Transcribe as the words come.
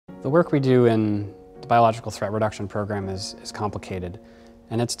The work we do in the biological threat reduction program is complicated,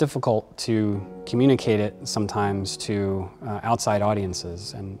 and it's difficult to communicate it sometimes to outside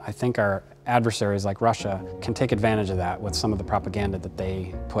audiences. And I think our adversaries like Russia can take advantage of that with some of the propaganda that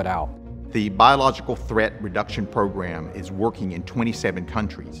they put out. The Biological Threat Reduction Program is working in 27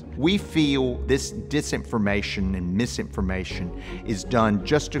 countries. We feel this disinformation and misinformation is done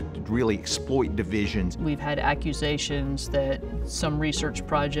just to really exploit divisions. We've had accusations that some research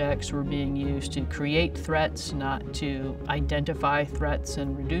projects were being used to create threats, not to identify threats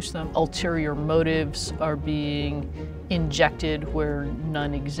and reduce them. Ulterior motives are being injected where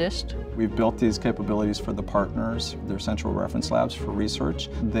none exist. We've built these capabilities for the partners. They're central reference labs for research.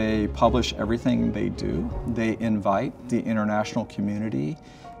 They publish everything they do. They invite the international community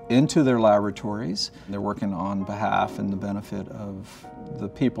into their laboratories. They're working on behalf and the benefit of the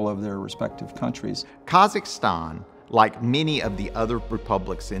people of their respective countries. Kazakhstan, like many of the other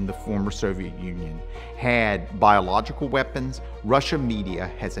republics in the former Soviet Union, had biological weapons. Russian media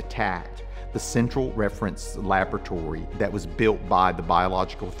has attacked the Central Reference Laboratory that was built by the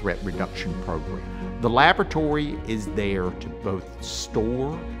Biological Threat Reduction Program. The laboratory is there to both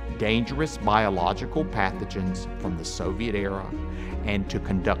store dangerous biological pathogens from the Soviet era and to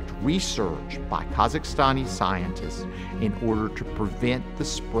conduct research by Kazakhstani scientists in order to prevent the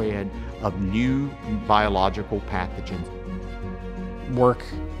spread of new biological pathogens. Work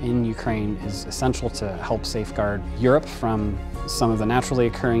in Ukraine is essential to help safeguard Europe from some of the naturally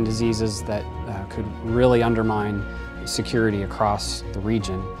occurring diseases that could really undermine security across the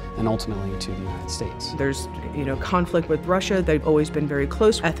region and ultimately to the United States. There's, conflict with Russia. They've always been very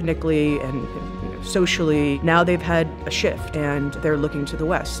close ethnically and socially. Now they've had a shift and they're looking to the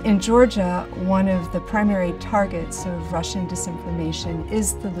West. In Georgia, one of the primary targets of Russian disinformation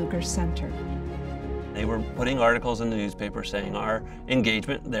is the Lugar Center. They were putting articles in the newspaper saying our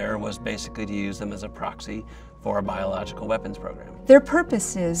engagement there was basically to use them as a proxy for a biological weapons program. Their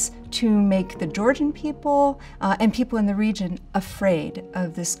purpose is to make the Georgian people and people in the region afraid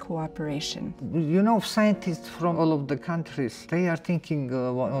of this cooperation. Scientists from all of the countries, they are thinking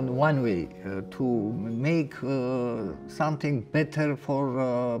on one way to make something better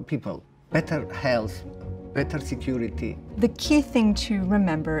for people, better health, better security. The key thing to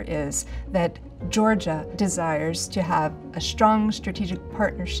remember is that Georgia desires to have a strong strategic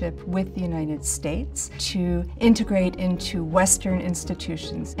partnership with the United States to integrate into Western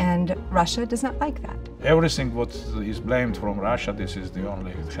institutions, and Russia does not like that. Everything what is blamed from Russia, this is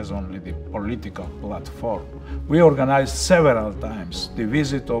has only the political platform. We organized several times the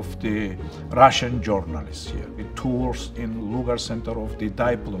visit of the Russian journalists here, the tours in Lugar Center of the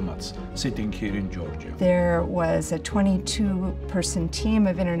diplomats sitting here in Georgia. There was a 22-person team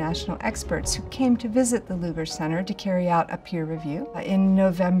of international experts who came to visit the Lugar Center to carry out a peer review. In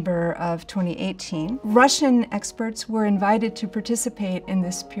November of 2018, Russian experts were invited to participate in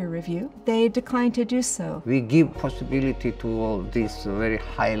this peer review. They declined to do so. We give possibility to all these very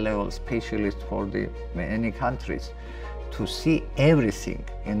high-level specialists for the many countries to see everything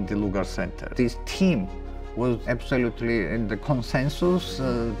in the Lugar Center. This team was absolutely in the consensus.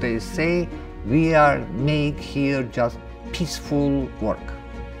 They say we are make here just peaceful work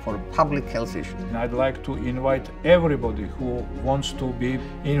for public health issues. And I'd like to invite everybody who wants to be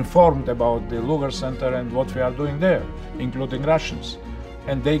informed about the Lugar Center and what we are doing there, including Russians.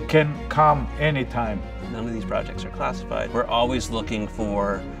 And they can come anytime. None of these projects are classified. We're always looking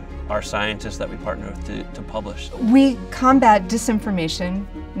for our scientists that we partner with to publish. We combat disinformation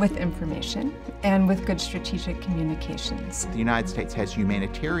with information and with good strategic communications. The United States has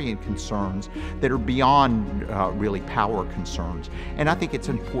humanitarian concerns that are beyond really power concerns. And I think it's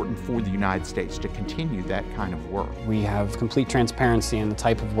important for the United States to continue that kind of work. We have complete transparency in the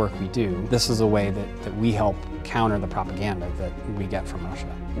type of work we do. This is a way that we help counter the propaganda that we get from Russia.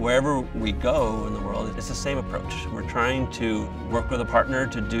 Wherever we go in the world, it's the same approach. We're trying to work with a partner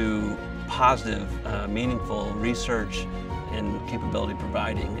to do positive, meaningful research and capability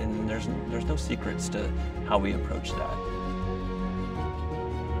providing, and there's no secrets to how we approach that.